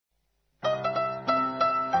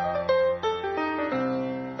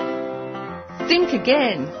Think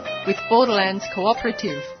Again with Borderlands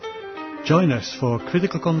Cooperative. Join us for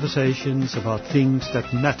critical conversations about things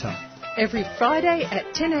that matter. Every Friday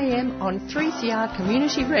at 10 a.m. on 3CR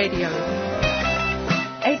Community Radio.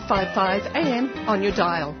 855 AM on your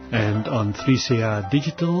dial. And on 3CR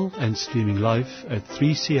Digital and streaming live at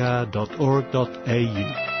 3cr.org.au.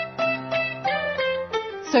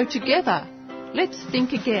 So together, let's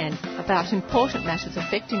think again about important matters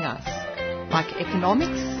affecting us, like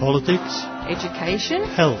economics, politics, education,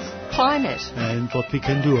 health, climate, and what we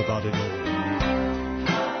can do about it all.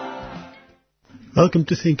 Welcome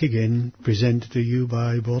to Think Again, presented to you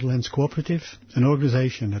by Borderlands Cooperative, an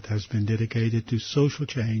organisation that has been dedicated to social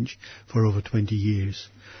change for over 20 years.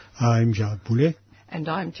 I'm Jacques Boulet. And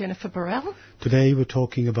I'm Jennifer Burrell. Today we're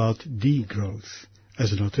talking about degrowth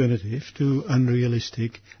as an alternative to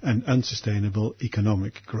unrealistic and unsustainable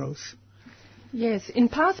economic growth. Yes, in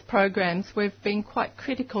past programs we've been quite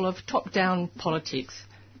critical of top-down politics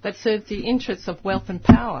that serve the interests of wealth and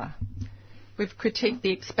power. We've critiqued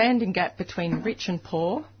the expanding gap between rich and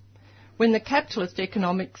poor. When the capitalist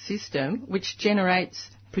economic system, which generates,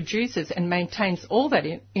 produces and maintains all that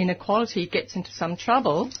inequality, gets into some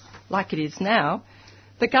trouble, like it is now,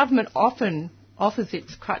 the government often offers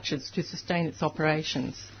its crutches to sustain its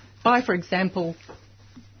operations by, for example,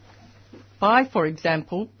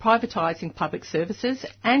 privatising public services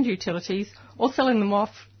and utilities or selling them off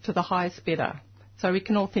to the highest bidder. So we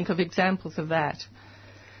can all think of examples of that.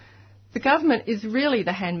 The government is really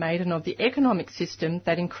the handmaiden of the economic system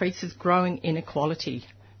that increases growing inequality,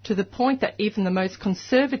 to the point that even the most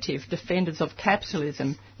conservative defenders of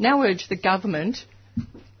capitalism now urge the government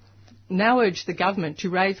to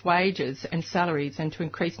raise wages and salaries and to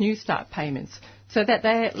increase New Start payments so that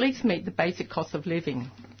they at least meet the basic cost of living.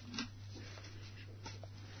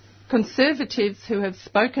 Conservatives who have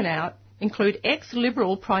spoken out include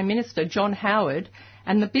ex-Liberal Prime Minister John Howard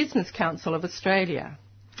and the Business Council of Australia.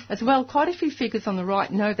 As well, quite a few figures on the right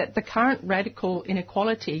know that the current radical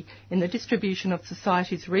inequality in the distribution of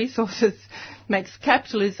society's resources makes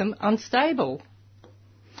capitalism unstable.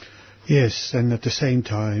 Yes, and at the same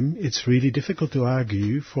time, it's really difficult to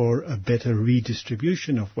argue for a better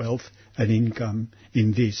redistribution of wealth and income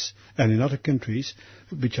in this and in other countries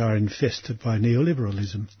which are infested by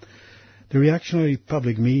neoliberalism. The reactionary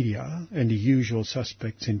public media and the usual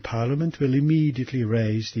suspects in Parliament will immediately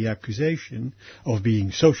raise the accusation of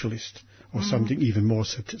being socialist or something even more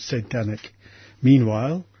satanic.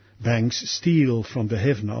 Meanwhile, banks steal from the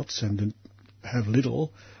have-nots and have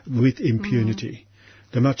little with impunity.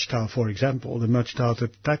 For example, the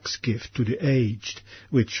much-touted tax gift to the aged,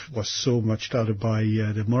 which was so much touted by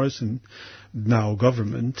the Morrison now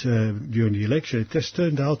government during the election, it has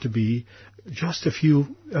turned out to be just a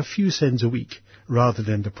few cents a week rather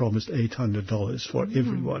than the promised $800 for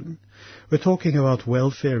everyone. We're talking about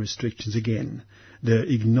welfare restrictions again. The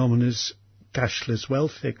ignominious cashless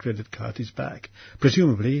welfare credit card is back,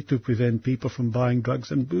 presumably to prevent people from buying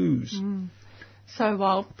drugs and booze. So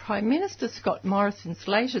while Prime Minister Scott Morrison's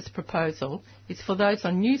latest proposal is for those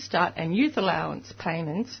on New Start and youth allowance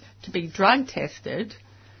payments to be drug tested,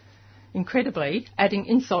 incredibly, adding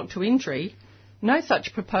insult to injury, no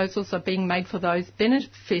such proposals are being made for those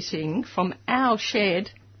benefiting from our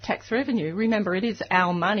shared tax revenue. Remember, it is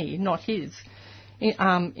our money, not his,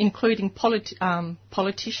 including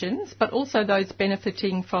politicians, but also those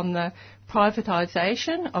benefiting from the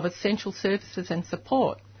privatisation of essential services and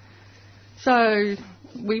support. So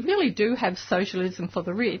we really do have socialism for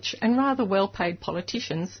the rich and rather well-paid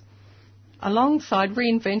politicians, alongside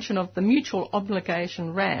reinvention of the mutual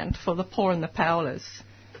obligation rant for the poor and the powerless.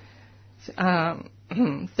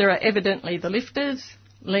 There are evidently the lifters,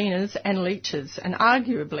 leaners and leechers, and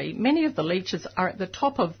arguably many of the leechers are at the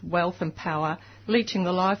top of wealth and power, leeching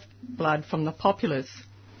the lifeblood from the populace.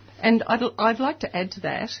 And I'd like to add to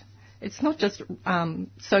that, it's not just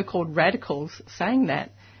so-called radicals saying that.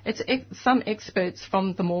 It's some experts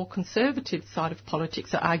from the more conservative side of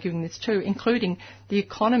politics are arguing this too, including the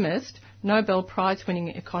economist, Nobel Prize-winning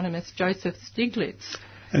economist Joseph Stiglitz.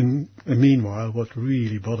 And meanwhile, what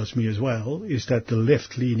really bothers me as well is that the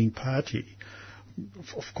left-leaning party,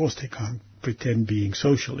 of course they can't pretend being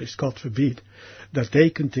socialist, God forbid, that they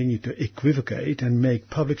continue to equivocate and make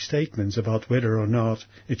public statements about whether or not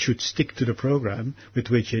it should stick to the program with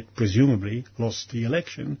which it presumably lost the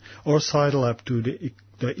election, or sidle up to the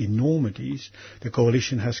enormities the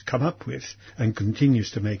coalition has come up with and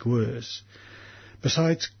continues to make worse.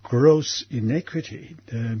 Besides gross inequity,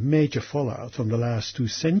 the major fallout from the last 2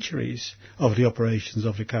 centuries of the operations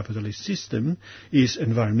of the capitalist system is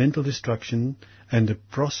environmental destruction and the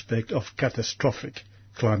prospect of catastrophic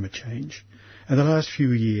climate change. And the last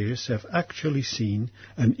few years have actually seen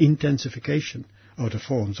an intensification of the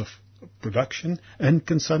forms of production and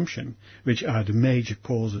consumption, which are the major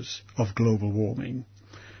causes of global warming.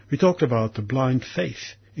 We talked about the blind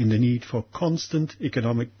faith in the need for constant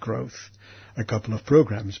economic growth a couple of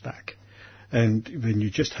programs back. And when you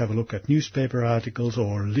just have a look at newspaper articles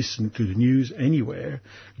or listen to the news anywhere,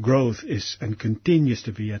 growth is and continues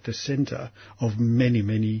to be at the center of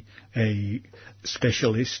many a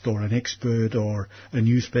specialist or an expert or a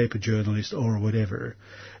newspaper journalist or whatever.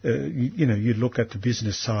 You look at the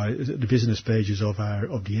business side, the business pages of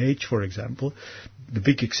The Age, for example. The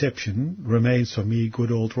big exception remains for me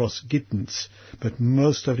good old Ross Gittins, but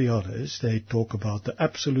most of the others, they talk about the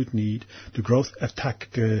absolute need to attack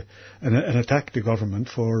the government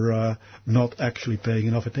for not actually paying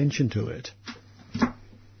enough attention to it.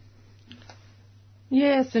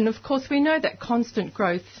 Yes, and of course we know that constant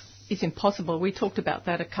growth is impossible. We talked about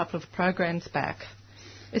that a couple of programs back,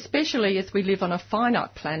 especially as we live on a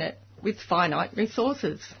finite planet with finite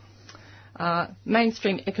resources.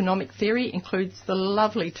 Mainstream economic theory includes the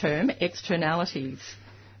lovely term externalities.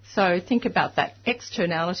 So think about that,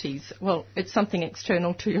 externalities. Well, it's something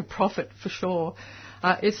external to your profit for sure.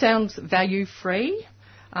 It sounds value-free,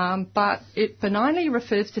 but it benignly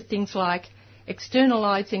refers to things like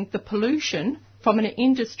externalising the pollution from an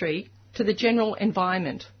industry to the general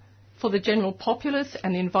environment, for the general populace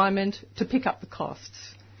and the environment to pick up the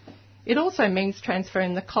costs. It also means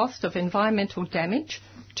transferring the cost of environmental damage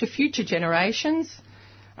to future generations,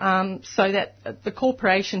 so that the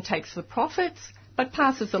corporation takes the profits but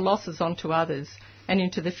passes the losses on to others and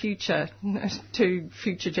into the future, to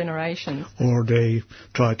future generations. Or they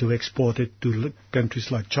try to export it to countries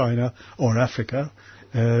like China or Africa.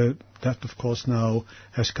 That, of course, now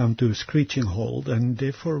has come to a screeching halt, and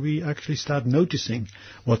therefore we actually start noticing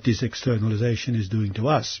what this externalization is doing to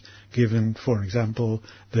us, given, for example,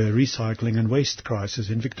 the recycling and waste crisis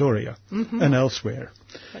in Victoria and elsewhere.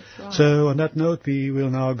 That's right. So on that note, we will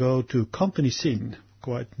now go to Company Sin,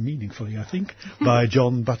 quite meaningfully, I think, by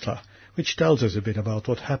John Butler, which tells us a bit about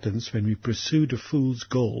what happens when we pursue the fool's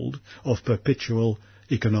gold of perpetual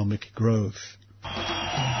economic growth.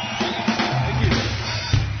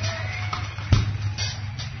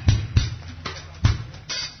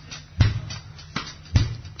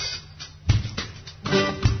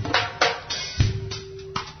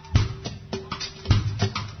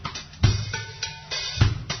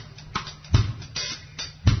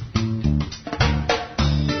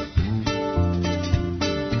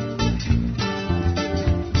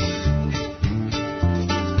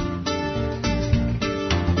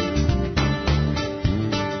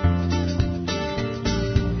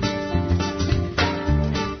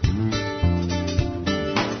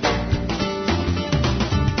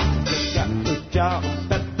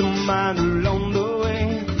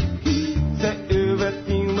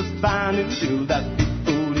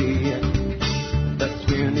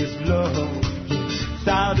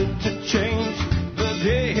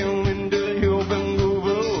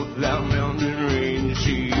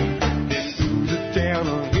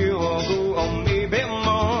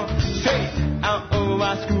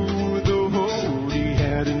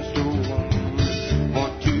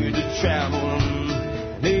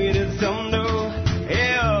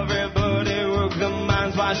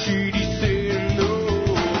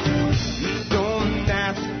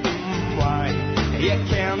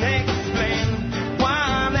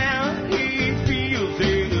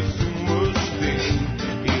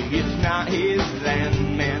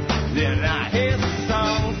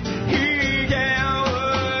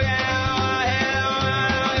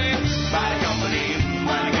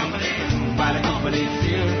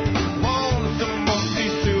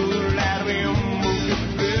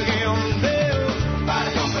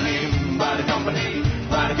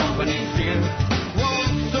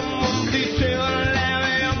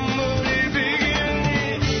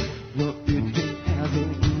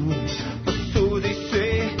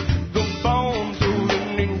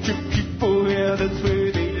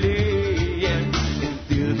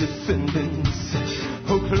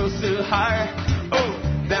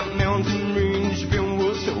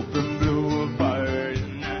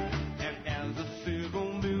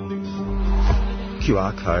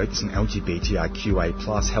 QR Code is an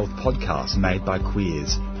LGBTIQA+ health podcast made by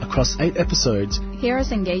queers. Across 8 episodes, hear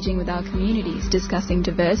us engaging with our communities, discussing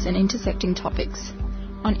diverse and intersecting topics.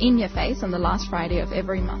 On In Your Face on the last Friday of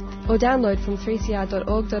every month. Or download from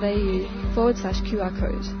 3cr.org.au/QR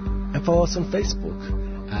code. And follow us on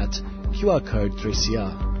Facebook at QR Code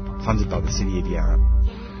 3CR. Funded by the City of Yarra.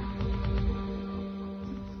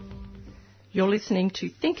 You're listening to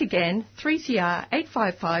Think Again, 3CR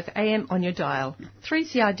 855 AM on your dial,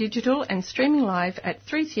 3CR digital and streaming live at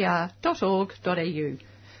 3cr.org.au.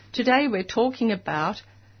 Today we're talking about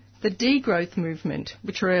the degrowth movement,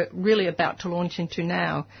 which we're really about to launch into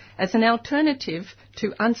now, as an alternative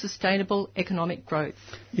to unsustainable economic growth.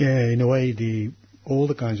 Yeah, in a way, all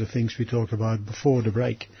the kinds of things we talked about before the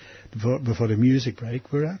break, before the music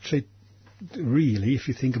break, were actually really, if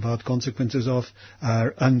you think about consequences of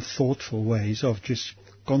our unthoughtful ways of just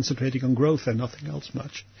concentrating on growth and nothing else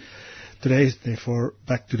much. Today is therefore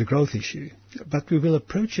back to the growth issue, but we will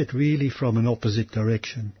approach it really from an opposite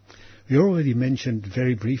direction. We already mentioned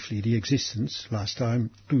very briefly the existence, last time,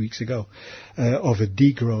 2 weeks ago, of a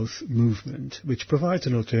degrowth movement, which provides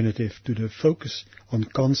an alternative to the focus on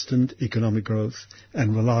constant economic growth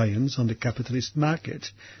and reliance on the capitalist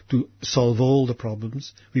market to solve all the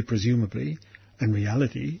problems we presumably, in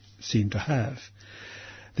reality, seem to have.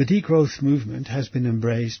 The degrowth movement has been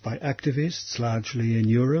embraced by activists largely in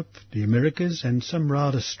Europe, the Americas, and some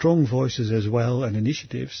rather strong voices as well and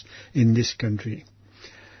initiatives in this country.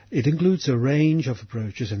 It includes a range of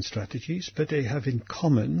approaches and strategies, but they have in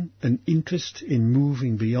common an interest in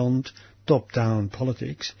moving beyond top-down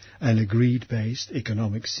politics and a greed-based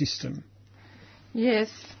economic system. Yes,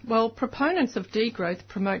 well, proponents of degrowth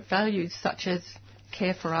promote values such as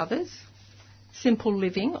care for others, simple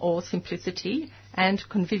living or simplicity, and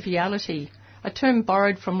conviviality, a term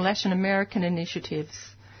borrowed from Latin American initiatives.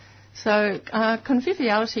 So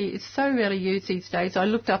conviviality is so rarely used these days. I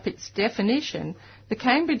looked up its definition. The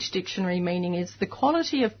Cambridge Dictionary meaning is the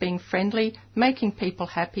quality of being friendly, making people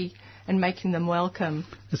happy, and making them welcome.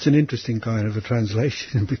 It's an interesting kind of a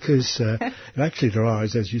translation because it actually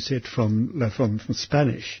derives, as you said, from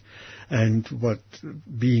Spanish. And what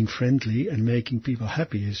being friendly and making people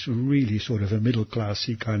happy is really sort of a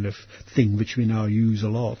middle-classy kind of thing which we now use a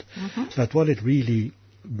lot. Mm-hmm. But what it really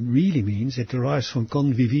means, it derives from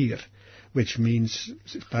convivir, which means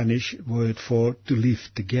Spanish word for to live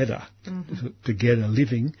together, together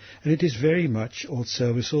living. And it is very much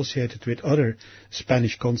also associated with other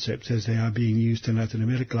Spanish concepts as they are being used in Latin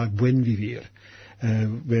America, like buen vivir,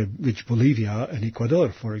 which Bolivia and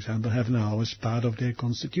Ecuador, for example, have now as part of their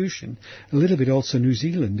constitution. A little bit also New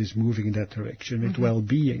Zealand is moving in that direction with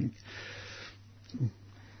well-being.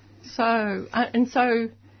 So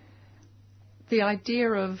the idea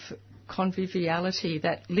of conviviality,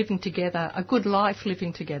 that living together, a good life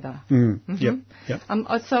living together. Yep.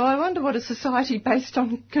 So I wonder what a society based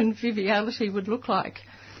on conviviality would look like.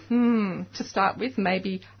 To start with,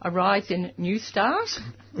 maybe a rise in New Start.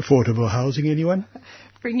 Affordable housing, anyone?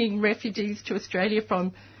 Bringing refugees to Australia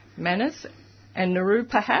from Manus and Nauru,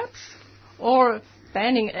 perhaps. Or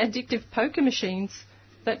banning addictive poker machines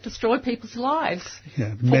that destroy people's lives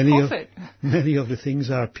for profit. Many of the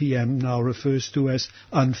things our PM now refers to as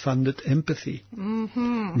unfunded empathy.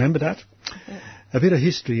 Remember that? Yeah. A bit of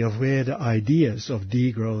history of where the ideas of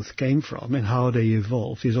degrowth came from and how they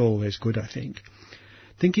evolved is always good, I think.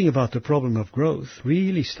 Thinking about the problem of growth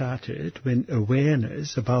really started when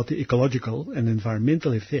awareness about the ecological and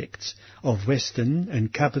environmental effects of Western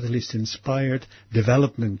and capitalist-inspired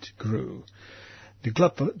development grew. The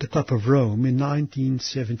Club of Rome in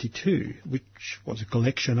 1972, which was a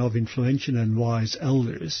collection of influential and wise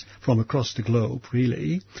elders from across the globe,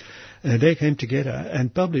 really, they came together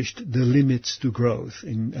and published The Limits to Growth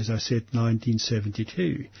in, as I said,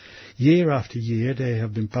 1972. Year after year, they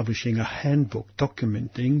have been publishing a handbook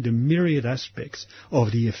documenting the myriad aspects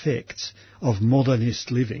of the effects of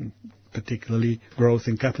modernist living, particularly growth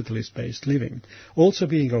in capitalist-based living, also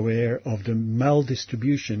being aware of the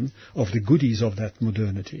maldistribution of the goodies of that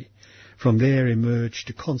modernity. From there emerged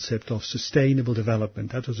the concept of sustainable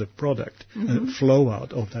development. That was a product, a flow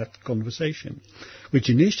out of that conversation, which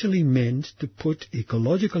initially meant to put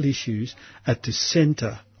ecological issues at the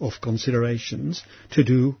center of considerations to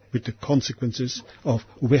do with the consequences of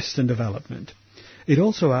Western development. It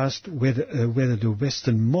also asked whether the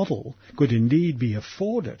Western model could indeed be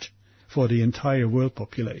afforded for the entire world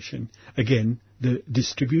population. Again, the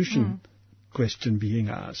distribution question being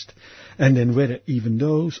asked. And then whether even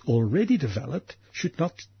those already developed should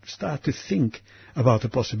not start to think about the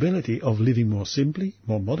possibility of living more simply,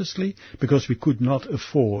 more modestly, because we could not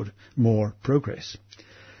afford more progress.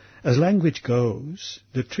 As language goes,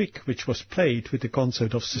 the trick which was played with the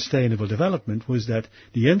concept of sustainable development was that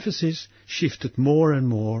the emphasis shifted more and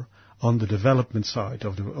more on the development side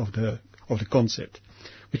of the concept,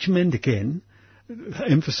 which meant again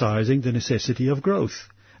emphasizing the necessity of growth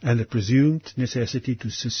and the presumed necessity to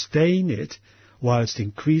sustain it, whilst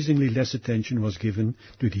increasingly less attention was given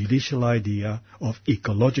to the initial idea of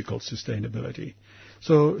ecological sustainability.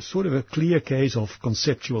 So sort of a clear case of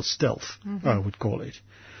conceptual stealth, I would call it.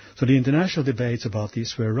 So the international debates about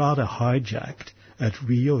this were rather hijacked at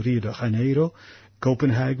Rio de Janeiro,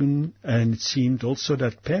 Copenhagen, and it seemed also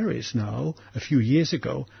that Paris now, a few years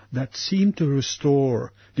ago, that seemed to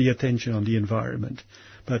restore the attention on the environment.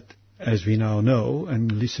 But as we now know,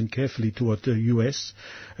 and listen carefully to what the US,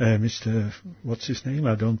 Mr. what's his name?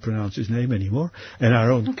 I don't pronounce his name anymore, and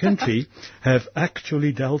our own country have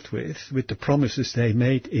actually dealt with the promises they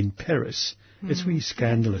made in Paris. It's really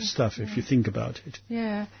scandalous stuff if you think about it.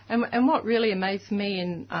 Yeah, and what really amazed me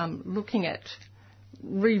in looking at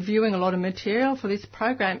reviewing a lot of material for this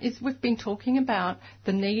program is we've been talking about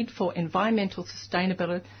the need for environmental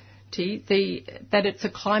sustainability, that it's a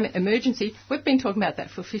climate emergency. We've been talking about that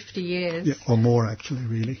for 50 years. Yeah, or more actually,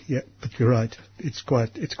 really. Yeah, but you're right. It's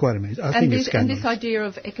quite amazing. I think it's scandalous. And this idea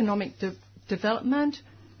of economic development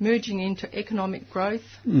merging into economic growth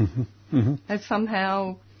has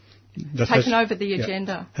somehow taken over the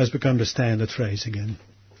agenda. Has become the standard phrase again.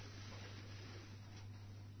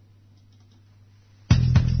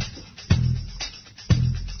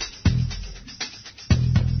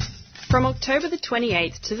 From October the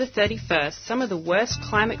 28th to the 31st, some of the worst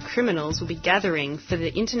climate criminals will be gathering for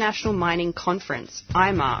the International Mining Conference,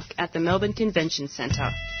 IMARC, at the Melbourne Convention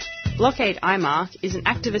Centre. Blockade IMARC is an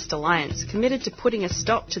activist alliance committed to putting a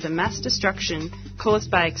stop to the mass destruction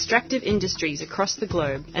caused by extractive industries across the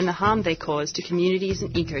globe and the harm they cause to communities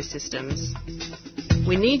and ecosystems.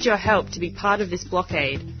 We need your help to be part of this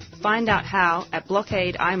blockade. Find out how at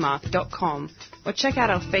blockadeimarc.com or check out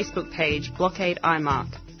our Facebook page, Blockade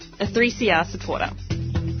IMARC. A 3CR supporter.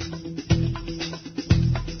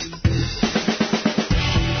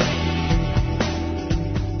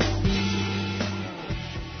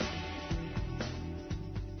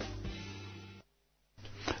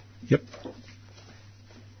 Yep.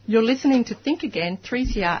 You're listening to Think Again,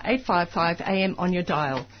 3CR 855 AM on your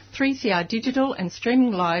dial, 3CR digital and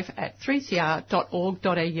streaming live at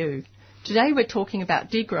 3cr.org.au. Today we're talking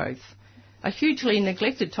about degrowth, a hugely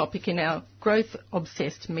neglected topic in our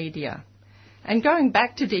growth-obsessed media. And going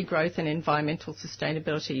back to degrowth and environmental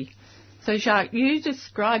sustainability, so Jacques, you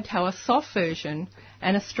described how a soft version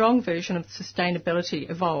and a strong version of sustainability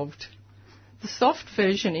evolved. The soft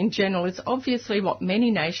version in general is obviously what many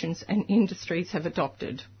nations and industries have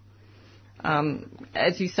adopted,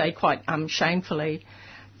 as you say, quite shamefully.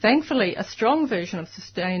 Thankfully, a strong version of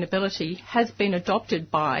sustainability has been adopted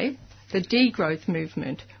by the degrowth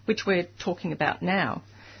movement, which we're talking about now.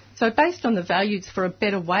 So based on the values for a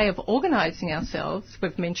better way of organising ourselves,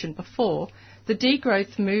 we've mentioned before, the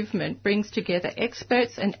degrowth movement brings together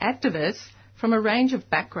experts and activists from a range of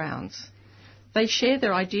backgrounds. They share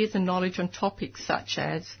their ideas and knowledge on topics such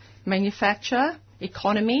as manufacture,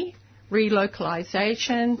 economy,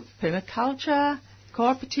 relocalisation, permaculture,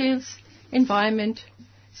 cooperatives, environment,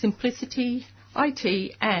 simplicity,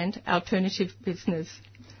 IT and alternative business.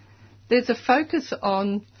 There's a focus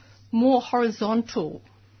on more horizontal,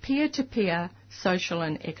 peer-to-peer social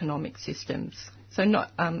and economic systems, so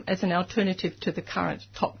not as an alternative to the current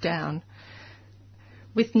top-down,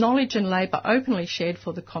 with knowledge and labour openly shared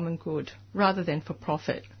for the common good rather than for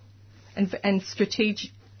profit, and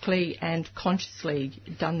strategically and consciously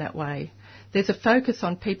done that way. There's a focus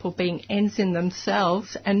on people being ends in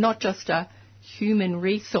themselves and not just a human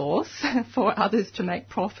resource for others to make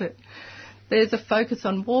profit. There's a focus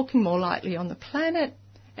on walking more lightly on the planet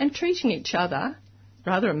and treating each other,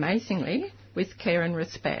 rather amazingly, with care and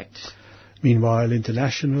respect. Meanwhile,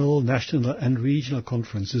 international, national and regional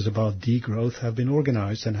conferences about degrowth have been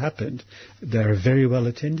organised and happened. They are very well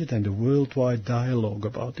attended, and the worldwide dialogue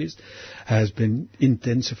about this has been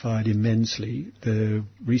intensified immensely. The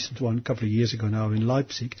recent one, a couple of years ago now in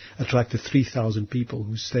Leipzig, attracted 3,000 people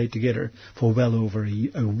who stayed together for well over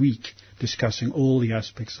a week discussing all the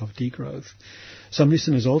aspects of degrowth. Some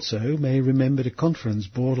listeners also may remember the conference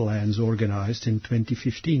Borderlands organised in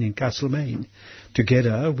 2015 in Castlemaine,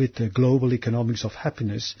 together with the Global Economics of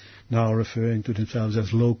Happiness, now referring to themselves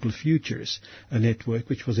as Local Futures, a network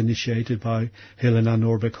which was initiated by Helena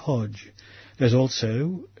Norbeck-Hodge. There's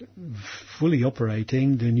also fully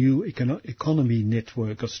operating the new Economy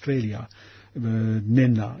Network Australia,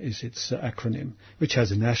 NENA is its acronym, which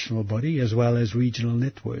has a national body as well as regional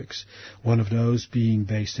networks, one of those being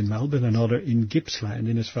based in Melbourne, another in Gippsland,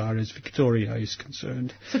 in as far as Victoria is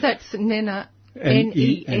concerned. So that's NENA,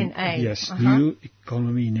 N-E-N-A. Yes, New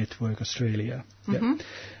Economy Network Australia. Yeah.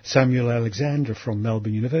 Samuel Alexander from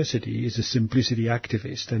Melbourne University is a simplicity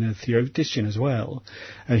activist and a theoretician as well,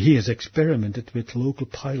 and he has experimented with local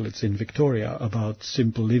pilots in Victoria about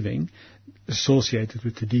simple living associated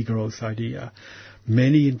with the degrowth idea.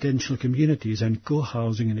 Many intentional communities and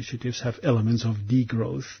co-housing initiatives have elements of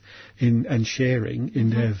degrowth and sharing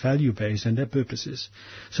in their value base and their purposes.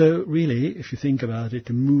 So really, if you think about it,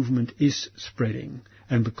 the movement is spreading.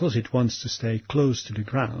 And because it wants to stay close to the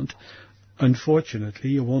ground,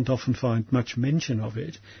 unfortunately, you won't often find much mention of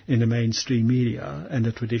it in the mainstream media and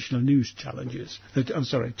the traditional news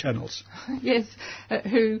channels. Yes,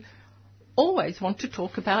 who always want to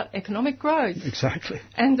talk about economic growth. Exactly.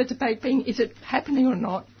 And the debate being, is it happening or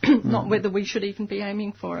not, not whether we should even be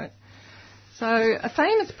aiming for it. So a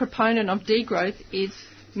famous proponent of degrowth is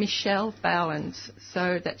Michelle Bowens.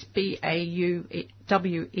 So that's Bauwens,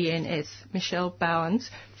 Michelle Bowens,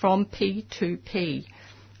 from P2P.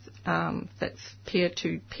 That's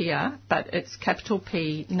peer-to-peer, but it's capital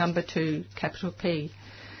P, number 2, capital P.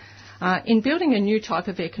 In building a new type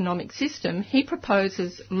of economic system, he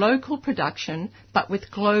proposes local production but with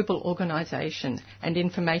global organisation and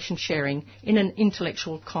information sharing in an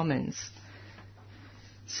intellectual commons.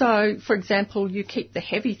 So, for example, you keep the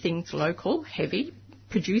heavy things local, heavy,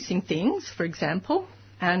 producing things, for example,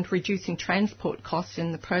 and reducing transport costs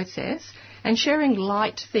in the process, and sharing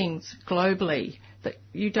light things globally, that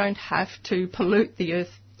you don't have to pollute the earth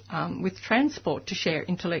with transport to share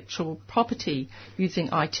intellectual property using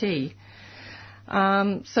IT.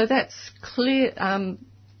 So that's clear.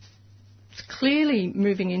 It's clearly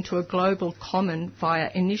moving into a global common via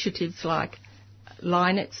initiatives like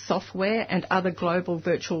Linet software and other global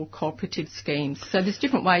virtual cooperative schemes. So there's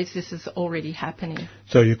different ways this is already happening.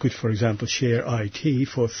 So you could, for example, share IT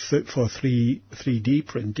for 3D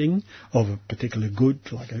printing of a particular good,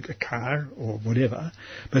 like a car or whatever,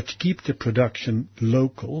 but keep the production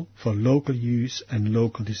local for local use and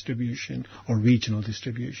local distribution or regional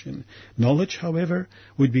distribution. Knowledge, however,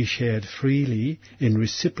 would be shared freely in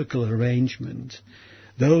reciprocal arrangement.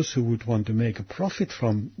 Those who would want to make a profit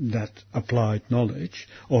from that applied knowledge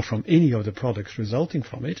or from any of the products resulting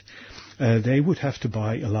from it, they would have to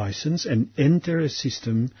buy a license and enter a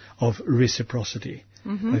system of reciprocity.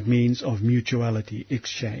 That means of mutuality,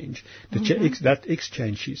 exchange. That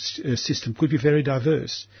exchange system could be very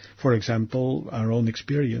diverse. For example, our own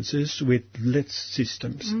experiences with LETS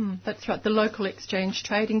systems. That's right, the local exchange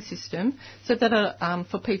trading system. So that,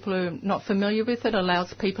 for people who are not familiar with it,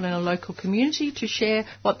 allows people in a local community to share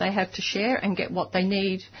what they have to share and get what they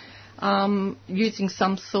need using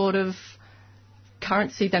some sort of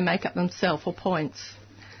currency they make up themselves or points.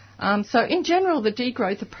 So in general, the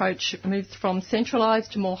degrowth approach moves from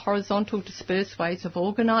centralised to more horizontal, dispersed ways of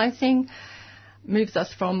organising, moves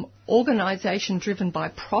us from organisation driven by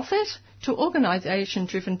profit to organisation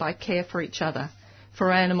driven by care for each other,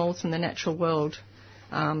 for animals and the natural world.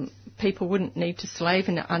 People wouldn't need to slave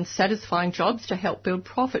in unsatisfying jobs to help build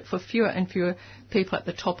profit for fewer and fewer people at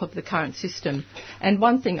the top of the current system. And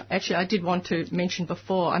one thing, actually, I did want to mention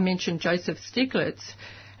before, I mentioned Joseph Stiglitz,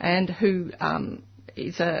 and who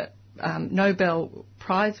is a Nobel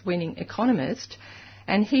Prize-winning economist,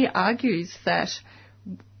 and he argues that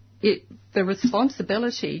the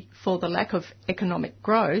responsibility for the lack of economic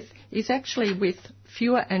growth is actually with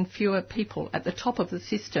fewer and fewer people at the top of the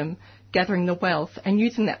system gathering the wealth and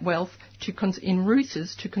using that wealth in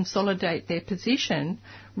ruses to consolidate their position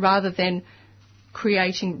rather than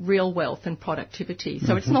creating real wealth and productivity.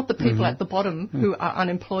 So it's not the people at the bottom who are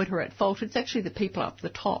unemployed who are at fault, it's actually the people up the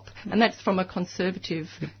top. And that's from a conservative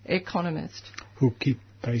economist. Who keep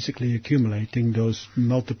basically accumulating those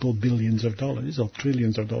multiple billions of dollars, or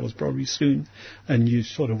trillions of dollars probably soon, and you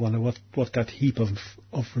sort of wonder what that heap of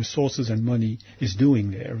resources and money is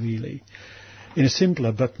doing there, really. In a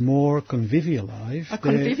simpler but more convivial life... A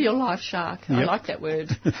convivial life, Shark. Yep. I like that word.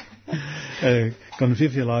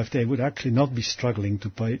 Convivial life, they would actually not be struggling to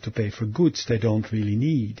pay for goods they don't really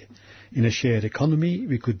need. In a shared economy,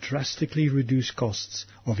 we could drastically reduce costs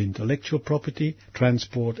of intellectual property,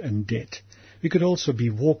 transport and debt. We could also be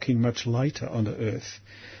walking much lighter on the earth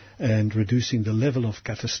and reducing the level of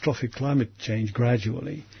catastrophic climate change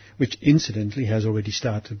gradually, which incidentally has already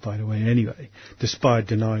started, by the way, anyway, despite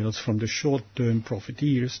denials from the short-term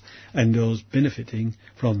profiteers and those benefiting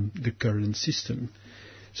from the current system.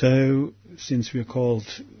 So, since we're called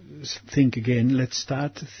Think Again, let's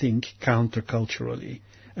start to think counterculturally,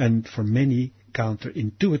 and for many,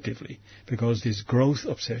 counterintuitively, because this growth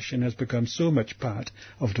obsession has become so much part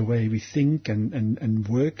of the way we think and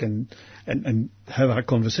work and have our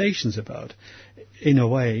conversations about. In a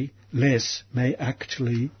way, less may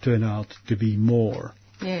actually turn out to be more.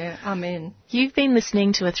 Yeah, amen. You've been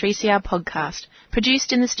listening to a 3CR podcast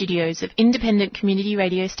produced in the studios of independent community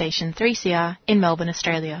radio station 3CR in Melbourne,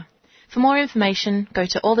 Australia. For more information, go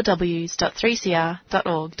to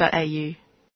allthews.3cr.org.au.